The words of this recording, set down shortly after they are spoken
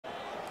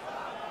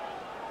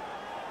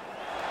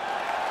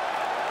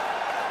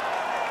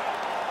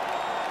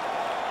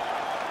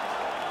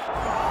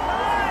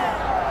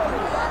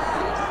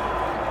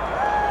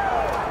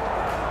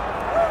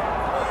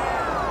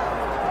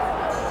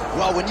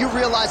Well, when you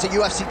realize a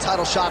UFC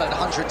title shot at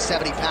 170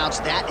 pounds,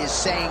 that is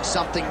saying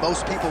something.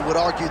 Most people would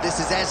argue this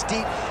is as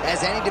deep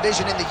as any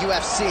division in the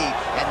UFC,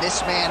 and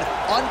this man,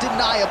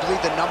 undeniably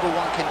the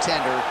 #1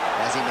 contender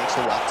as he makes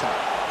the walk tonight.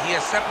 He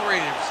has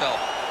separated himself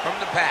from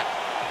the pack.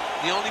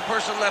 The only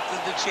person left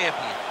is the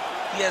champion.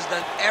 He has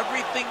done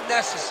everything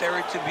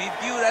necessary to be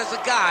viewed as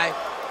a guy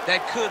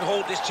that could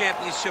hold this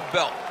championship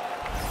belt.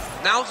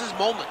 Now's his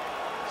moment.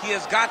 He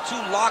has got to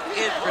lock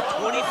in for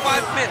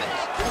 25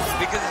 minutes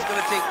because it's going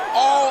to take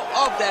all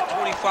of that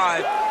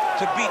 25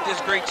 to beat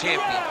this great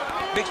champion.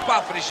 Big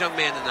spot for this young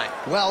man tonight.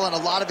 Well, and a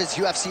lot of his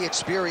UFC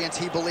experience,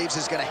 he believes,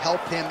 is going to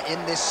help him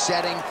in this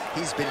setting.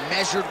 He's been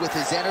measured with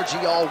his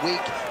energy all week.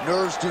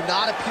 Nerves do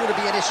not appear to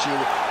be an issue.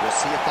 We'll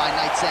see if by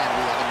night's end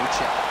we have a new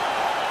champion.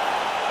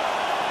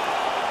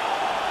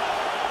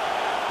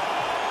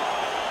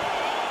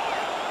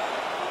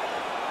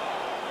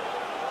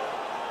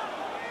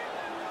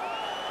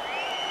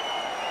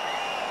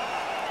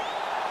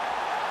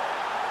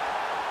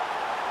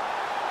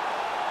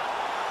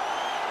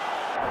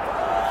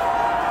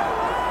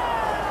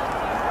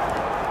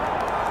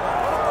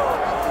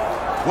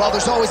 Well,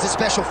 there's always a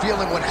special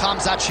feeling when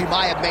Khamzat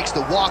Chimaev makes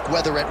the walk,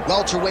 whether at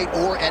welterweight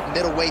or at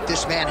middleweight.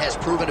 This man has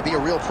proven to be a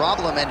real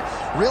problem and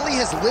really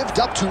has lived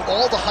up to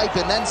all the hype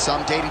and then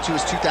some, dating to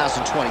his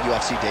 2020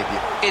 UFC debut.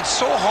 It's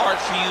so hard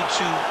for you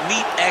to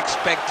meet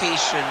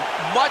expectation,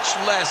 much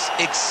less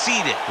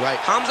exceed it.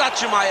 Right. Khamzat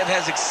Chimaev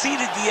has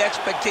exceeded the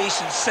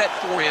expectations set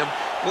for him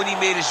when he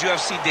made his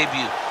UFC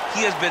debut.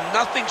 He has been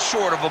nothing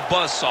short of a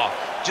buzzsaw,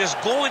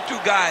 just going through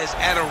guys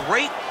at a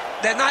rate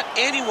that not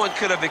anyone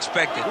could have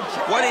expected.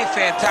 What a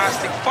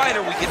fantastic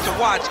fighter we get to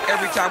watch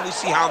every time we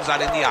see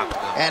Khamzat in the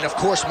octagon. And of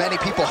course, many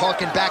people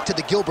harken back to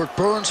the Gilbert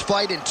Burns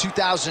fight in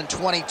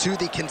 2022,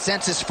 the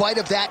consensus fight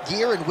of that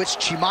year in which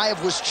Chimaev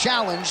was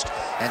challenged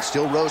and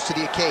still rose to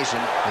the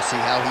occasion. We'll see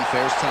how he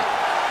fares tonight.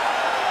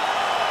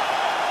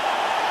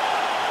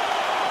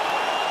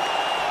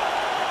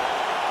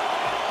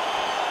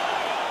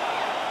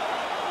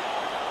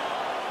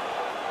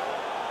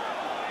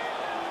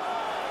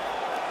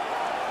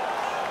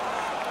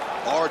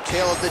 Our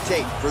tale of the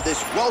tape for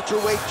this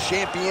welterweight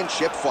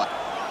championship fight.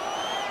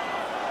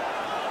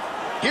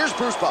 Here's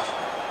Bruce Buffer.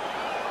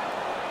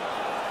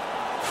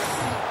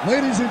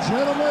 Ladies and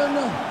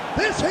gentlemen,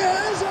 this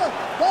is the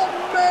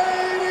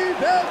main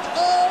event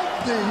of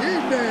the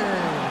evening.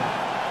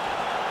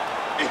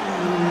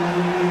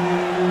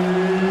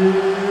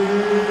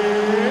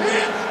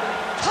 It's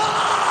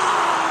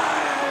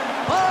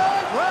time!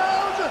 5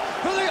 rounds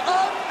for the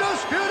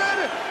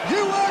undisputed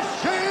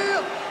UFC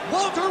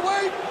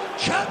welterweight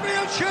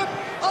championship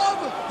of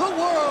the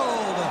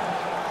world.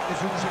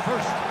 Introducing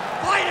first,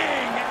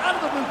 fighting out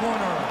of the blue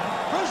corner,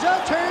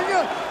 presenting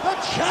the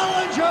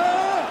challenger,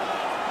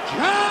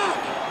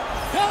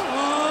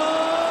 Della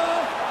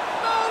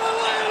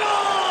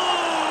Maddalena.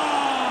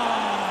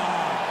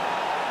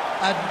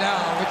 And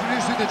now,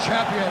 introducing the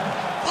champion,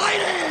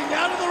 fighting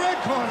out of the red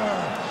corner,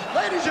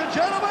 ladies and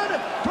gentlemen,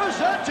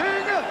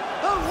 presenting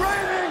the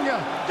reigning,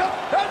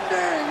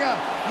 defending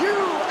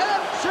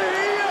UFC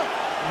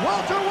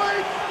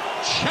welterweight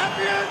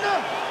champion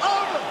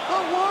of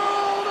the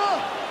world,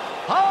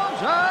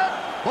 Khamzat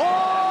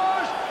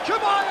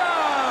Chimaev.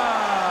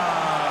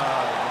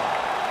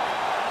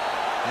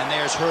 And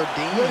there's Herb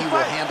Dean. He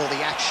will handle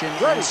the action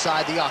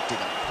inside the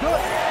octagon. All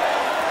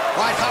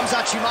right,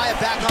 Khamzat Chimaev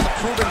back on the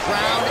proven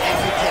ground, and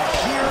you can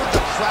hear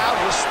the crowd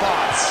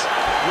response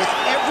with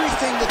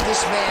everything that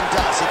this man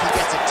does. If he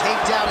gets a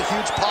takedown, a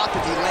huge pop.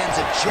 If he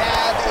lands a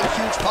jab, a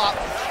huge pop.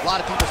 A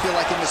lot of people feel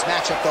like in this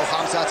matchup, though,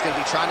 Khamzat's going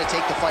to be trying to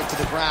take the fight to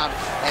the ground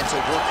and to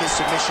work his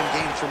submission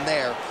game from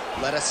there.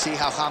 Let us see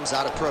how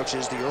Khamzat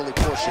approaches the early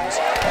portions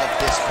of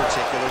this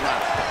particular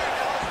round.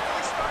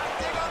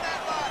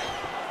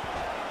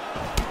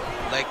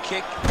 Leg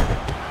kick.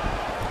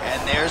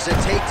 And there's a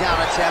takedown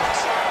attempt.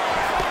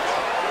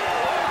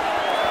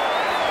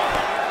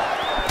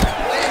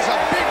 Lands a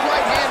big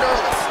right hand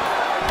early.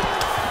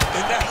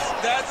 And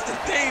that's the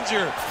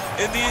danger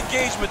in the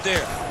engagement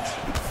there.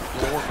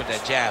 We'll work with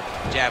that jab.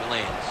 Jab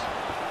lands.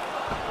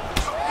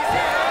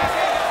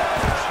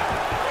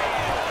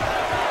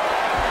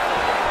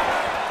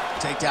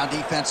 Takedown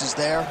defense is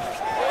there.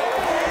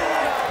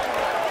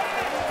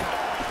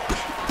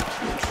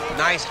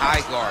 Nice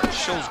high guard.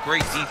 Shows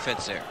great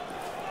defense there.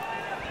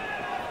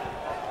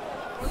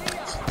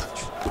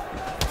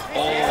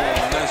 Oh,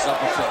 nice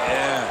uppercut.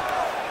 Yeah.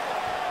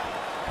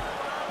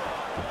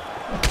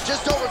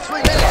 Just over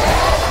 3 minutes.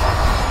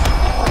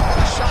 Oh,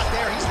 what a shot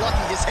there. He's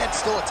lucky his head's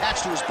still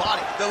attached to his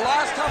body. The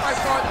last time I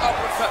saw an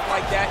uppercut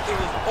like that, it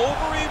was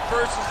Overeem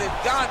versus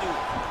Ngannou.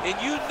 And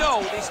you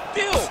know they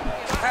still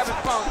haven't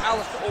found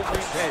Alistair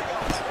Overeem's head.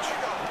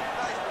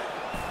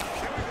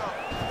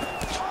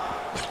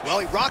 Well,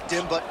 he rocked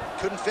him, but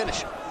couldn't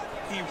finish him.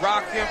 He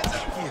rocked him.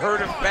 He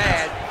hurt him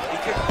bad. He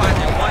couldn't find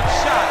that one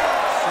shot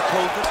to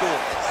close the door.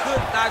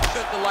 Could not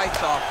shut the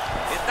lights off.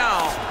 And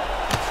now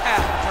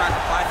he's trying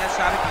to find that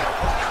shot again.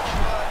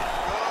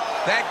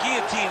 That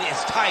guillotine is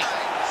tight.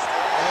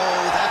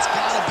 Oh, that's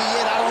gotta be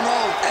it. I don't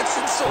know. That's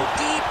in so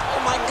deep.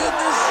 Oh, my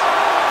goodness.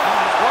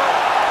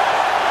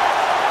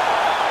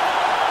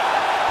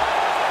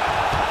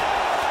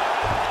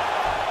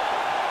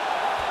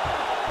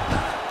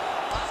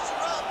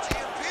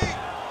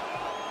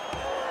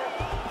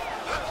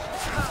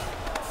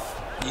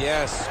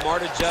 Yes,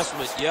 smart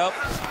adjustment. Yep.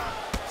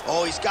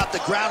 Oh, he's got the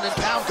ground and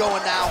pound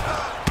going now.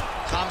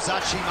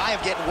 Khamzat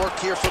Chimaev getting work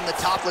here from the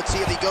top. Let's see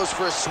if he goes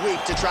for a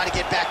sweep to try to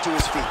get back to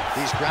his feet.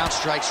 These ground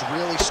strikes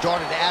really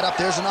started to add up.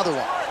 There's another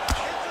one.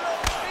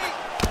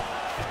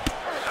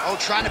 Oh,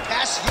 trying to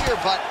pass here,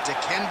 but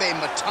Dikembe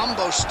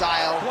Mutombo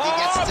style, he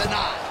gets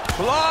denied.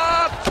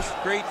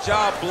 Blocked! Great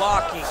job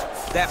blocking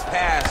that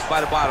pass by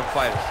the bottom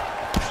fighter.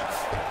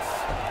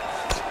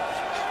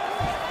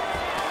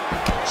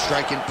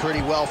 Striking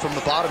pretty well from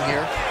the bottom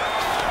here.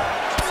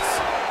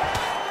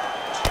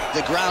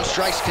 The ground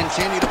strikes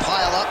continue to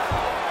pile up.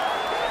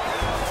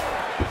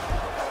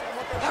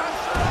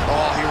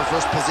 Oh, he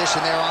reversed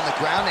position there on the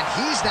ground, and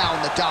he's now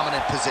in the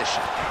dominant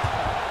position.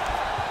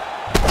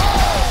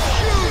 Oh,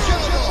 huge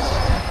elbow!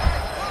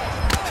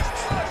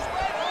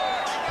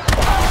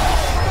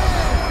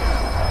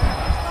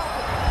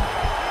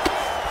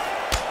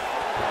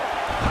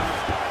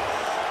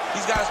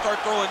 He's got to start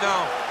throwing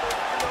now.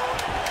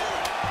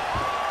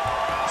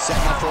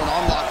 Setting up for an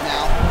arm lock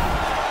now.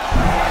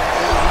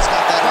 Oh, he's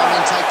got that arm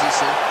in tight,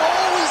 DC.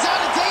 Oh, he's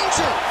out of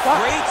danger!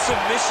 Great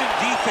submission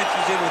defense.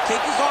 He's able to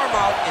take his arm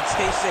out and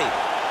stay safe.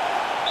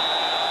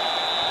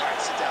 All right,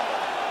 sit down,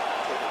 buddy.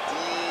 Take a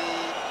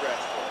deep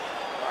breath.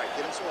 All right,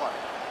 get him some water.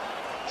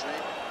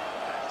 Drink.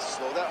 All right,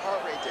 slow that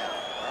heart rate down.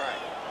 All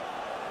right,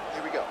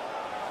 here we go.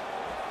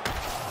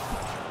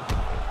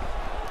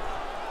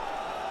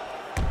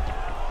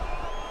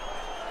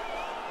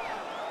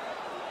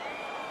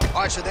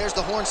 All right, so there's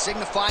the horn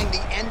signifying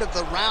the end of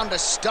the round. A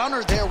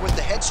stunner there with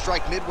the head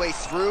strike midway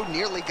through.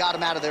 Nearly got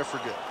him out of there for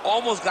good.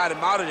 Almost got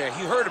him out of there.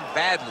 He hurt him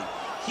badly.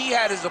 He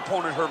had his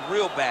opponent hurt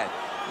real bad.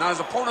 Now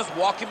his opponent's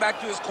walking back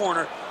to his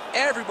corner.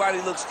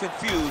 Everybody looks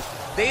confused.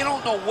 They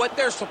don't know what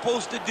they're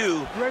supposed to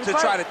do to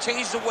try to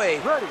change the way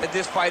that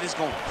this fight is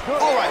going.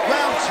 All right,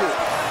 round two.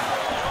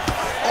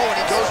 Oh, and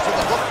he goes for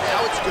the hook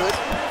now. It's good.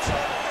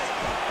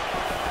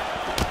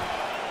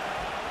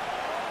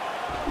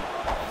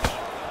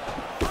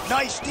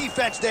 Nice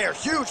defense there.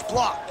 Huge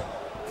block.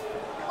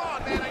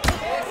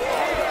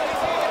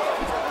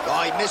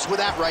 Oh, he missed with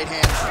that right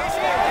hand.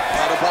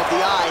 Right above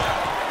the eye.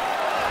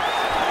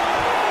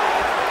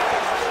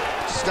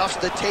 Stuffs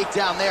the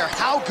takedown there.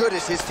 How good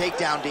is his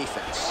takedown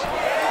defense?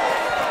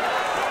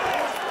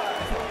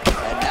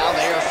 And now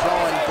they are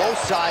throwing both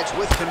sides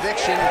with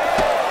conviction.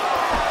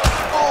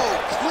 Oh,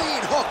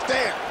 clean hook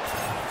there.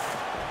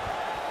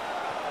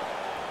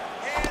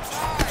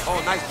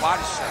 Oh, nice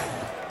body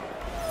shot.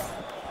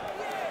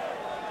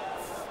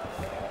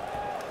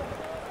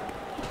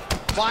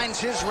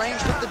 Finds his range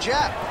with the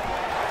jab.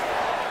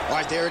 All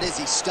right, there it is.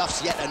 He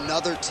stuffs yet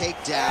another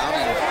takedown.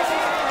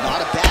 And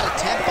not a bad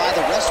attempt by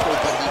the wrestler,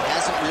 but he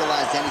hasn't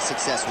realized any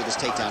success with his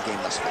takedown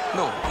game thus far.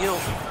 No, you know,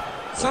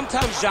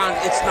 sometimes, John,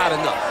 it's not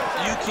enough.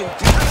 You can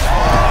do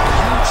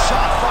huge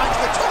shot, finds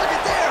the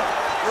target there.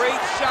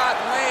 Great shot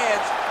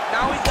lands.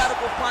 Now he's got to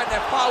go find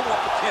that follow-up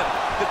attempt.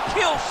 The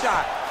kill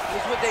shot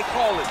is what they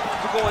call it,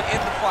 to go and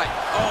end the fight.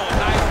 Oh,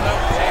 nice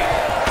level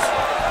take.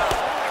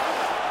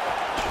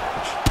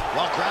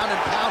 Well, ground and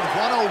pound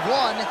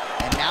 101,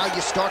 and now you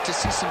start to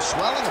see some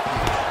swelling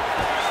appear.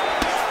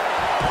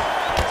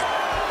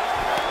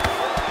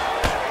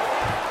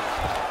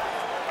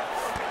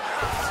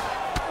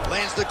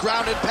 Lands the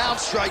ground and pound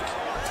strike.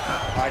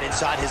 Right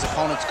inside his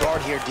opponent's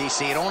guard here,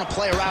 DC. You don't want to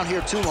play around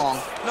here too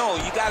long. No,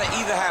 you got to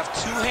either have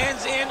two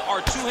hands in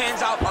or two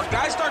hands out. Our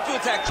guys start to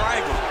attack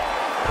triangle.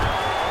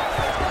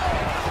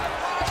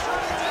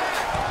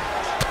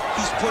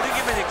 He's putting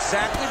him in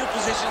exactly the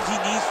positions he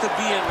needs to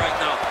be in right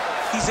now.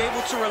 He's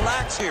able to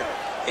relax here.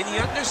 And he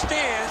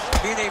understands,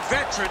 being a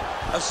veteran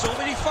of so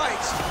many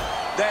fights,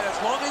 that as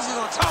long as he's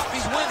on top,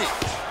 he's winning.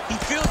 He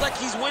feels like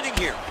he's winning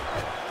here.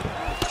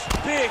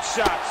 Big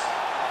shots.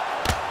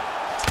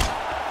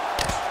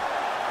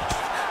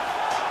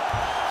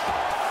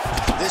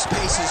 This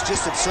pace is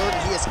just absurd,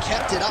 and he has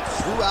kept it up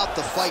throughout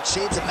the fight.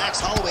 Shades of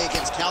Max Holloway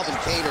against Calvin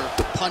Kattar,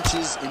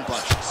 punches in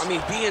bunches. I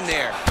mean, being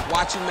there,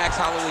 watching Max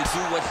Holloway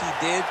do what he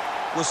did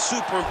was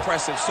super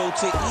impressive. So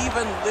to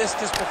even list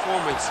his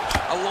performance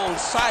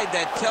alongside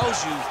that tells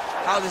you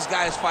how this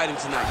guy is fighting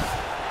tonight.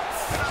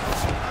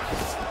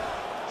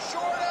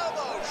 Short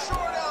elbow,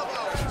 short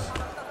elbow.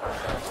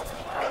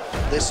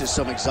 This is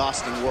some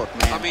exhausting work,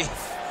 man. I mean,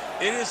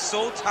 it is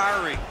so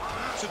tiring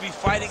to be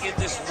fighting in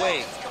this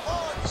way.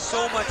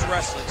 So much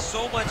wrestling,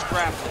 so much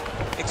grappling,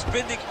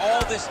 expending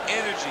all this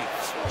energy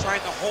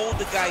trying to hold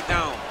the guy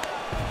down.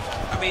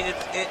 I mean,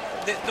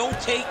 no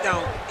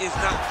takedown is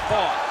not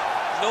fought.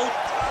 No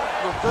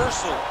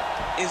reversal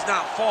is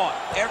not fought.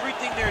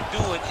 Everything they're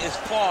doing is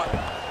fought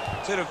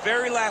to the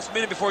very last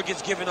minute before it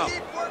gets given up.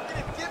 Keep working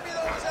and give me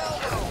those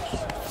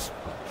elbows.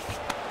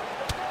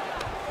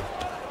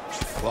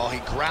 Well, he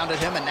grounded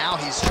him, and now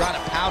he's trying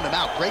to pound him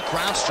out. Great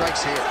ground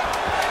strikes here.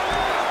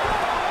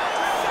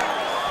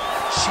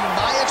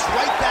 Chimaev's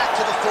right back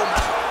to the full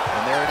mount.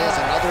 And there it is,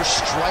 another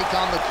strike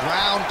on the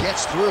ground,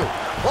 gets through.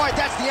 All right,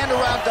 that's the end of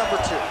round number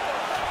 2.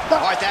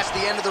 All right, that's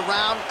the end of the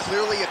round.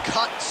 Clearly a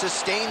cut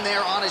sustained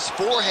there on his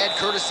forehead,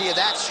 courtesy of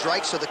that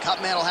strike, so the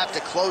cut man will have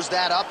to close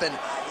that up and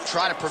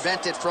try to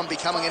prevent it from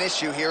becoming an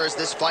issue here as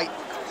this fight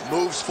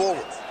moves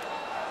forward.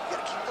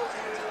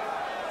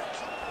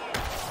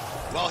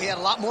 Well, he had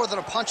a lot more than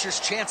a puncher's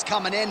chance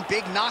coming in.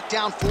 Big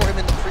knockdown for him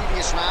in the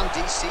previous round.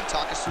 DC,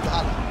 talk us through the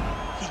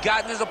highlight. He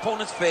got in his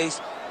opponent's face,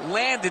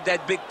 landed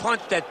that big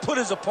punch that put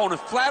his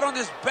opponent flat on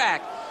his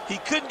back. He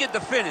couldn't get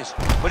the finish,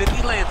 but if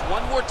he lands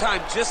one more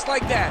time just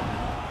like that,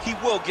 he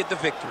will get the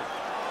victory.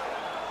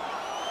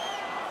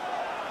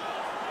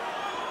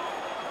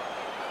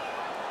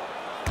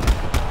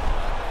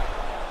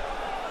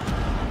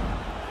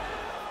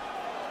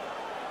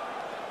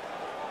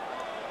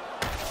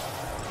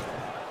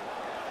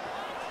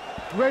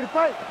 Ready to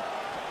fight?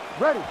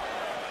 Ready.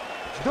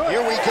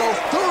 Here we go,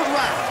 third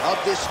round of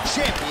this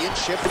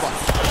championship fight.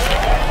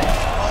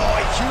 Oh,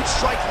 a huge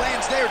strike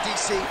lands there,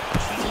 DC.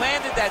 He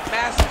landed that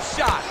massive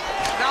shot.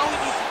 Now he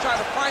needs to try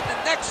to find the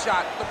next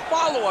shot, the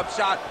follow-up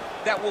shot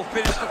that will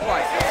finish the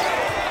fight.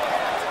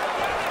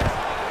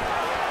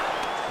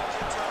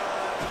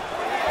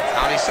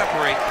 Now they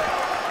separate.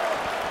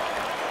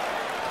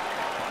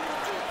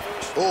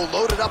 Oh,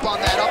 loaded up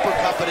on that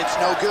uppercut, but it's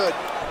no good.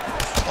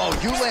 Oh,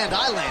 you land,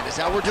 I land is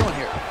how we're doing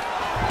here.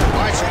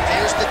 All right, so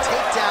there's the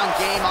takedown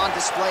game on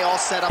display, all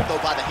set up, though,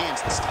 by the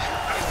hands this time.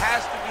 It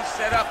has to be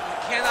set up.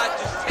 You cannot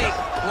just take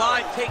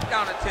blind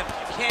takedown attempts.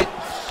 You can't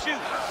shoot.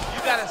 You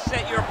got to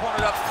set your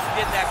opponent up to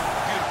get that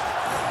beautiful.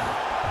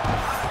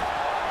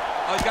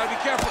 Oh, you got to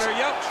be careful there,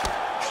 yep.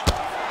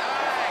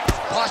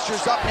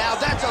 Posture's up now.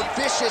 That's a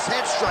vicious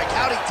head strike.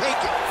 How'd he take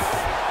it?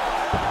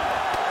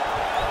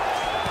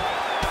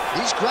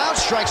 These ground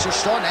strikes are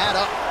starting to add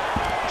up.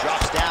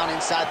 Drops down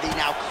inside the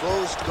now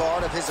closed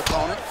guard of his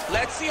opponent.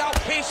 Let's see how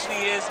patient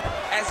he is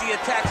as he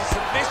attacks a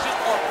submission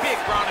or big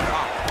ground and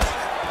pound.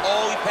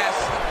 Oh, he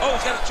passes. Oh,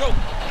 he's got a choke.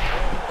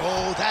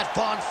 Oh, that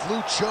Von Flue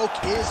choke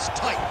is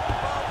tight.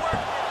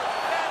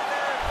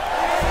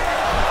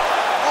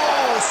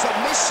 Oh,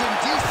 submission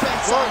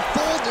defense on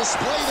full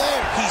display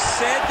there. He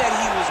said that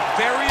he was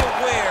very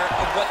aware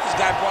of what this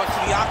guy brought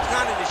to the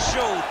octagon, and it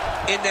showed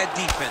in that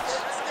defense.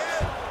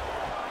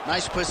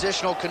 Nice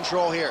positional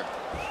control here.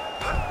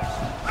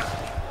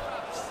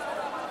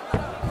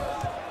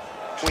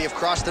 We have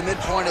crossed the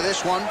midpoint of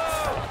this one. All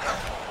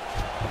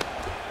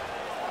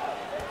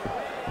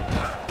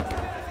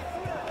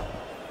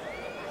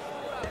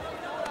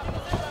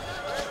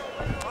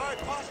right,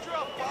 posture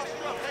up,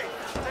 posture up. Hey,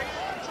 take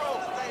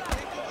control. Take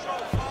control.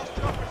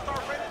 Posture up and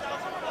start raining down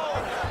some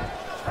blows.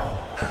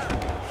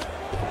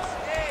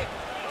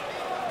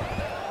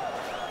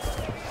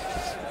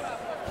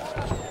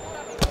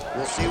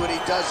 We'll see what he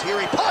does here.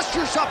 He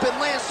postures up and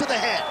lands to the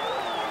head.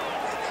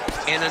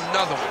 And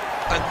another one.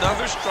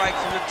 Another strike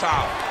from the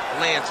top.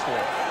 Lands for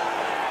him.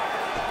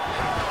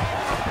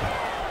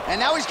 And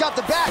now he's got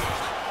the back.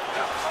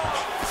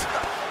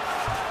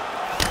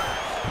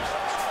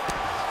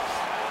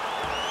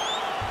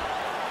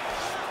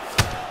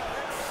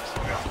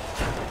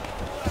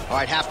 All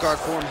right, half guard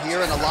form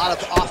here, and a lot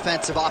of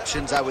offensive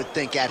options, I would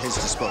think, at his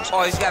disposal.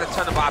 Oh, he's got a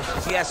ton of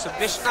options. He has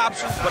submission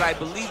options, but I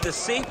believe the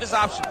safest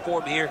option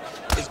for him here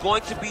is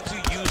going to be to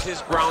use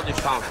his ground and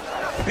pound.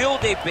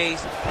 Build a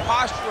base,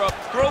 posture up,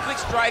 throw big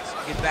strikes,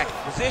 get back in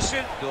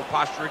position, build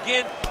posture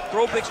again,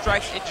 throw big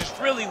strikes, and just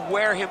really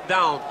wear him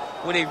down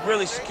with a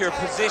really secure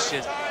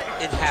position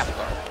in half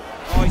guard.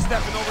 Oh, he's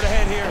stepping over the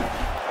head here.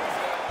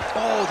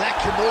 Oh, that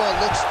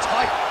Kimura looks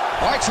tight.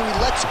 All right, so he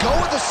lets go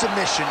of the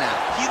submission now.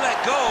 He let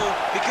go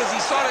because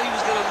he saw that he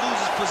was going to lose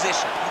his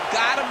position. You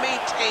got to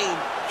maintain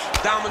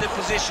dominant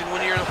position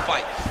when you're in a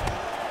fight.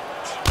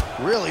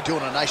 Really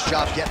doing a nice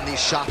job getting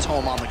these shots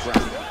home on the ground.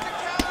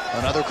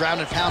 Another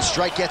ground and pound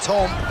strike gets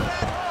home.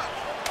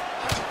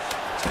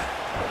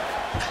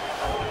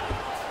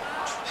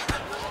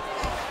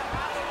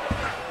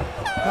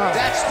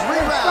 That's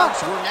 3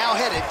 rounds. We're now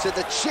headed to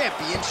the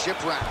championship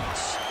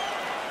rounds.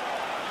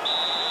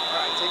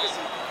 All right, take a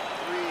seat.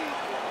 Breathe.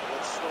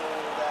 Let's slow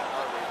that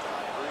heart rate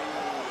down.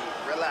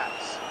 Breathe.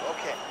 Relax.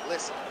 Okay,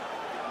 listen.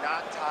 You're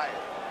not tired.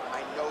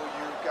 I know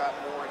you've got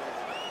more in you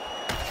than that.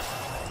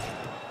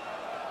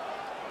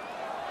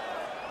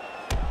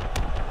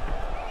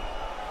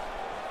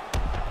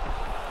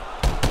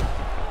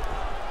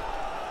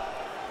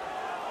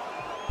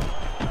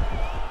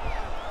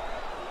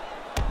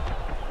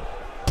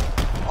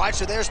 All right,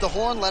 so there's the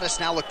horn. Let us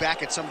now look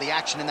back at some of the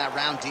action in that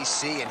round,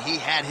 DC, and he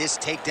had his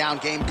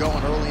takedown game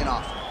going early and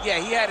often. Yeah,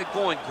 he had it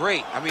going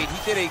great. I mean, he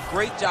did a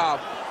great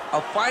job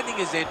of finding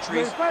his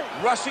entries,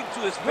 rushing to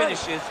his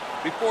finishes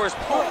before his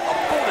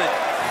opponent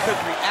could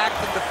react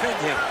and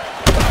defend him.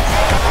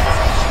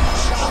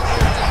 Shot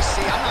there,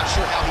 DC. I'm not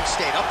sure how he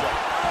stayed upright.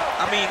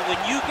 I mean, when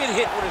you get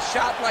hit with a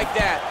shot like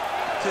that,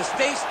 To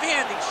stay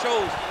standing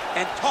shows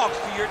and talks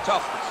to your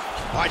toughness.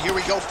 All right, here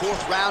we go,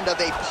 fourth round of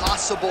a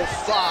possible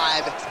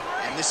 5.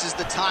 And this is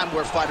the time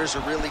where fighters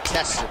are really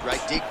tested,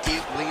 right? Dig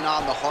deep, lean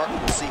on the heart, and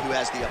we'll see who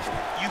has the upper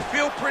hand. You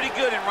feel pretty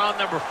good in round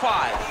number 5.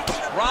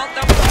 Round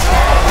number 4.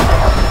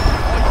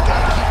 Oh, you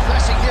gotta keep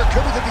pressing here.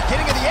 Could be the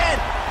beginning of the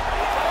end.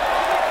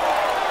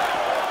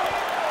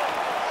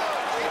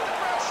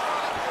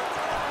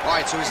 All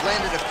right, so he's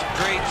landed a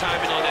great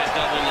timing on that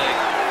double leg.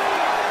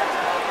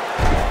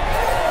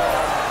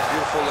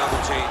 Beautiful level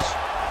change.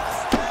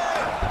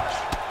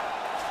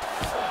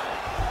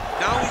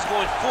 Now he's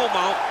going full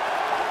mount.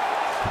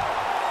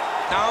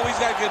 Now he's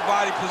got good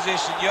body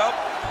position, yup.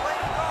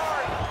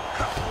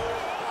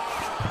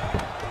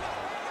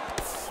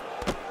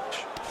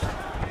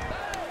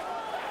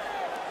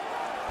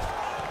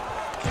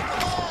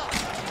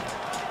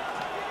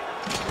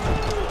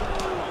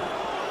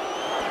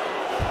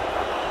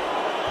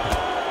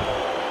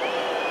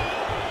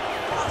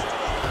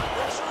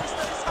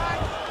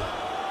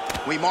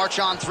 We march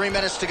on, 3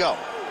 minutes to go.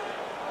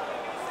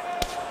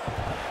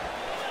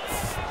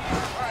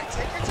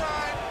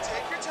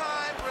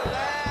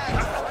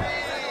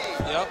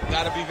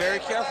 Got to be very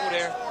careful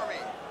there.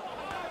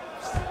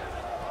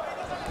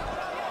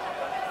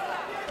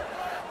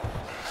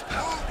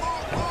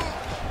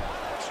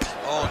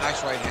 Oh,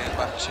 nice right hand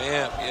by the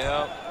champ,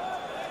 yep.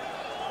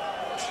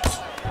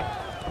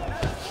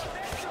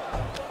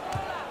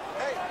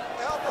 Hey,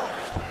 elbow,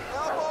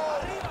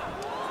 elbow.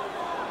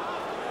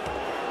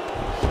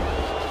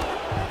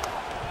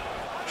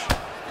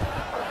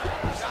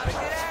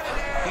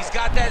 He's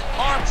got that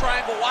arm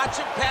triangle. Watch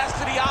him pass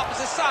to the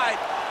opposite side.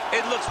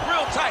 It looks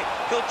real tight.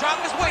 He'll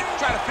drop his weight to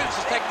try to finish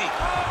his technique.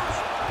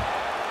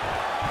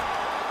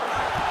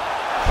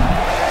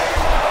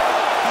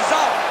 He's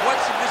out. What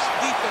submission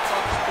defense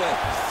on display?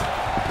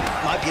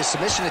 Might be a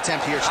submission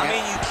attempt here, champ. I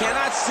mean, you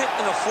cannot sit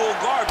in a full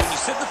guard. When you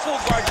sit in the full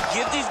guard, you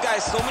give these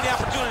guys so many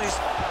opportunities.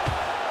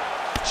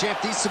 Champ,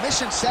 these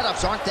submission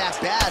setups aren't that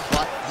bad,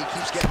 but he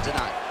keeps getting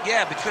denied.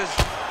 Yeah, because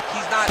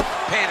he's not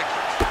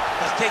panicking.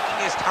 He's taking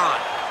his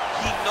time.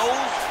 He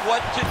knows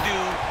what to do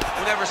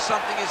whenever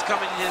something is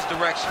coming in his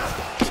direction.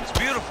 It's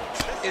beautiful.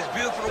 It's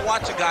beautiful to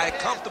watch a guy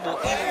comfortable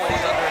even when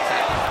he's under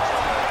attack.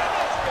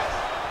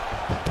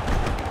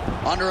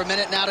 Under a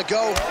minute now to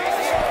go. The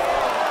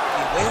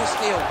way to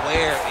stay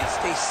aware and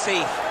stay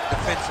safe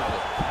defensively.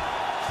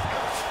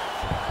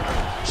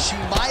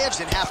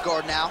 Chimaev's in half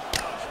guard now.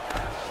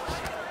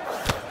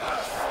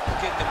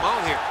 Getting him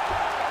out here.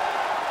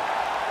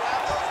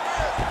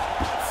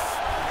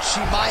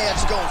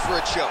 Chimaev's going for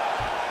a choke.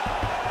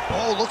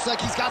 Oh, looks like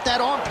he's got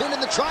that arm pinned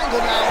in the triangle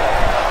now.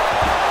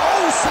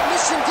 Oh,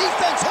 submission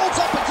defense holds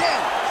up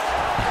again.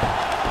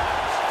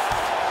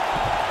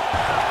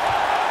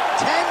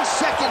 10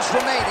 seconds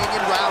remaining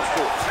in round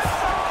 4.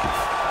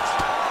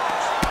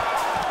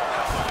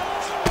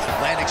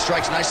 Landing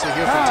strikes nicely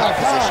here from top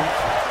position.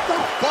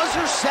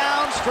 Buzzer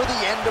sounds for the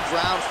end of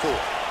round 4.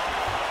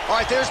 All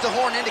right, there's the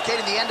horn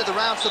indicating the end of the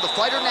round. So the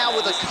fighter now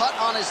with a cut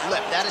on his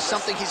lip. That is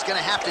something he's going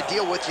to have to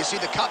deal with. You see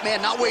the cut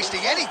man not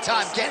wasting any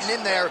time getting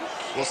in there.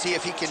 We'll see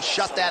if he can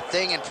shut that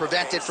thing and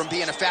prevent it from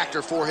being a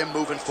factor for him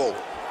moving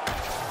forward.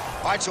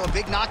 All right, so a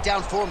big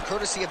knockdown for him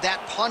courtesy of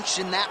that punch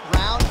in that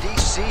round.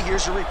 DC,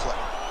 here's your replay.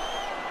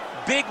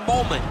 Big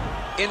moment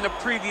in the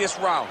previous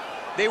round.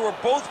 They were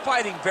both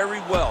fighting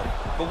very well.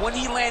 But when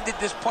he landed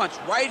this punch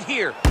right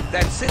here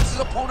that sends his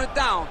opponent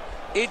down,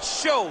 it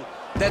showed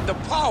that the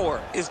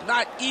power is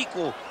not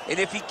equal, and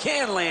if he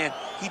can land,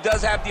 he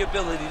does have the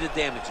ability to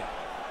damage him.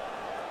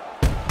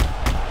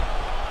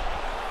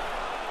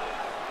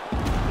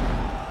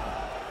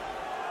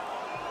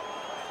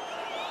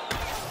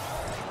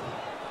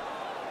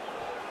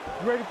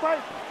 You ready to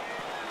fight?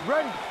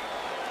 Ready.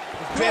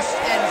 Fifth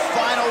and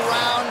final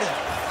round.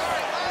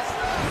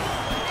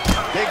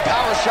 Big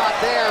power shot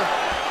there.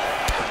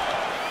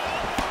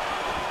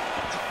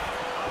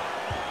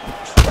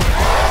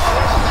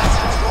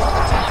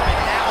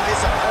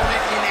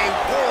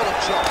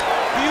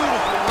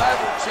 Beautiful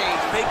level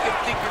change. Make him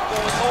think you're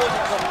going over,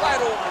 come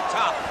right over the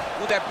top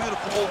with that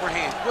beautiful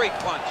overhand. Great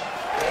punch.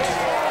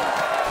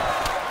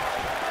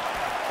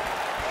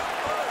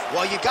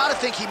 Well, you got to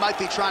think he might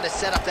be trying to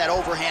set up that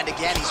overhand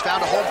again. He's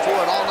found a home for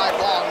it all night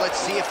long. Let's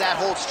see if that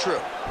holds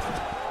true.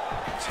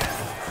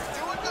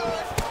 Doing good.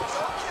 It's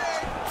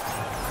okay.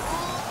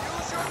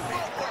 Use your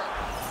footwork.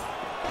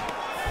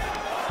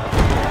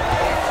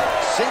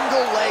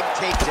 Single leg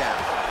takedown.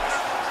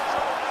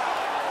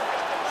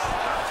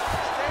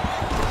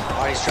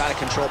 All right, he's trying to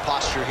control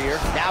posture here.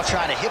 Now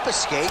trying to hip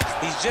escape.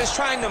 He's just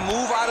trying to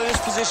move out of this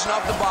position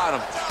off the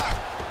bottom.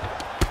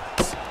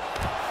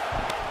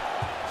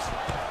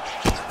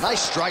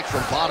 Nice strike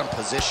from bottom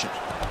position.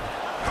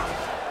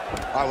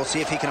 All right, we'll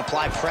see if he can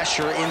apply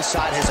pressure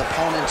inside his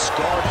opponent's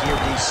guard here,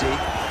 DC.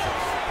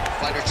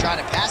 Fighter trying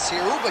to pass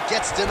here, ooh, but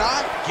gets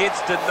denied. Gets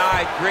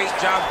denied. Great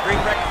job,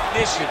 great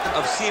recognition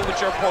of seeing what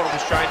your opponent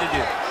was trying to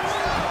do.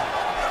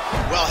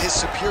 Well, his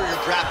superior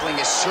grappling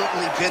has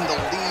certainly been the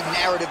lead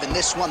narrative in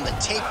this one. The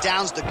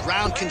takedowns, the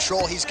ground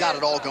control, he's got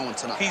it all going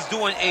tonight. He's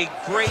doing a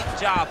great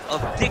job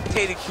of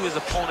dictating to his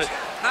opponent,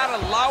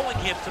 not allowing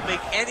him to make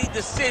any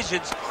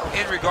decisions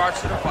in regards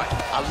to the fight.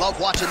 I love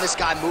watching this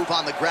guy move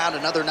on the ground.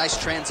 Another nice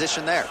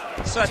transition there.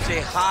 Such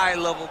a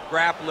high-level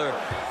grappler.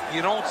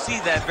 You don't see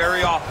that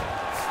very often.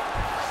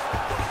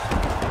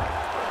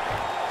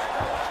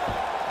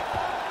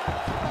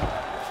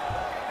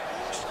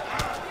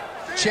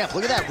 Champ,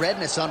 look at that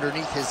redness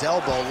underneath his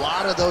elbow. A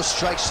lot of those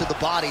strikes to the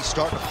body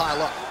starting to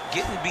pile up.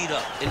 Getting beat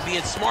up and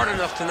being smart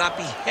enough to not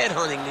be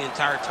headhunting the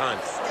entire time.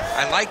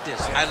 I like this.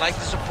 I like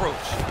this approach.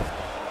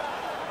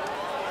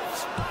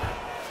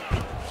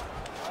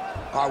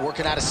 All right,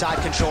 working out of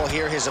side control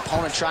here. His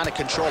opponent trying to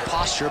control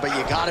posture, but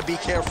you got to be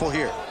careful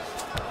here.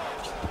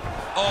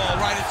 Oh,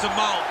 right into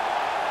mount.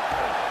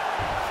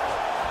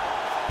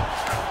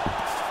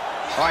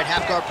 All right,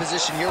 half guard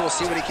position here. We'll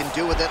see what he can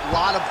do with it. A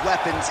lot of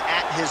weapons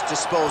at his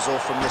disposal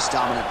from this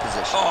dominant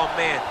position. Oh,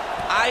 man.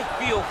 I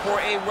feel for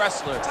a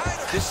wrestler,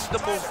 this is the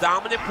most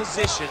dominant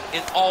position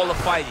in all of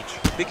fighting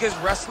because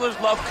wrestlers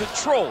love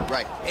control.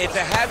 Right. And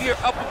to have your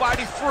upper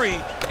body free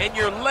and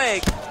your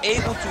leg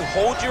able to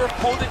hold your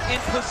opponent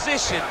in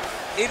position,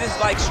 it is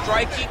like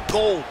striking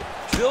gold.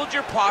 Build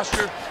your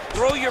posture,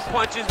 throw your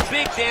punches,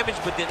 big damage,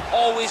 but then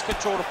always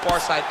control the far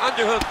side.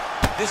 Underhook,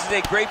 this is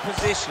a great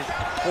position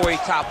for a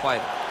top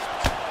fighter.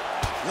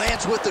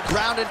 Lands with the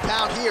ground and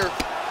pound here.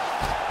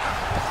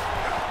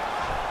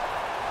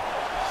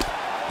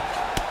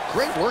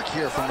 Great work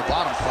here from the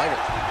bottom fighter.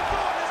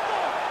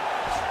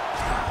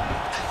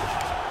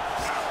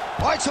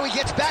 All right, so he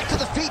gets back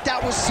to the feet. That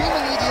was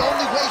seemingly the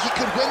only way he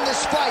could win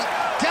this fight.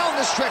 Down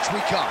the stretch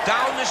we come.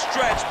 Down the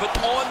stretch, but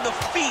on the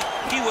feet.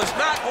 He was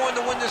not going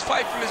to win this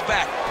fight from his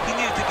back. He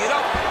needed to get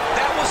up.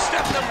 That was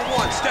step number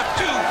one. Step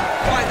two,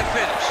 find the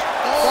finish.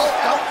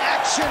 All-out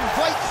action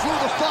right through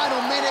the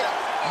final minute.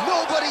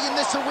 Nobody in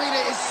this arena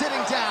is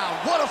sitting down.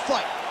 What a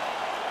fight.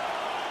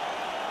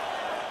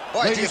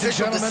 All right, the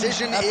official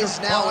decision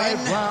is now in.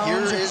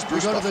 Here is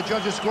Bruce. We go to the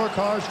judges'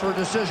 scorecards for a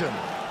decision.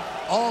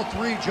 All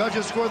three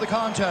judges score the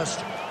contest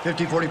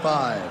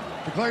 50-45.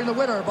 Declaring the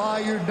winner by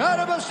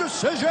unanimous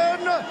decision.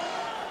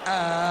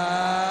 And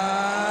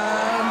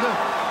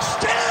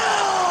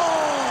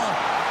still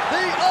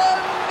the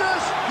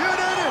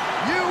undisputed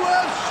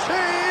UFC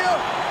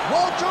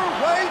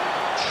welterweight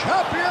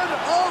champion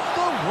of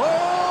the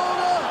world,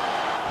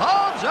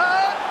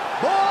 Khamzat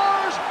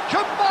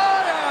Chimaev.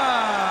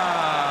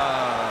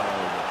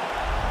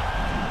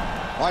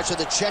 All right, so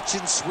the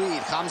Chechen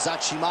Swede, Khamzat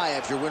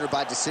Chimaev, your winner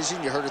by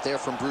decision. You heard it there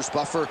from Bruce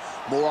Buffer.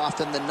 More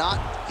often than not,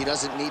 he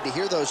doesn't need to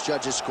hear those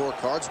judges'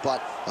 scorecards,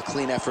 but a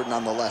clean effort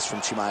nonetheless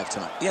from Chimaev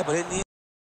tonight. Yeah, but it needs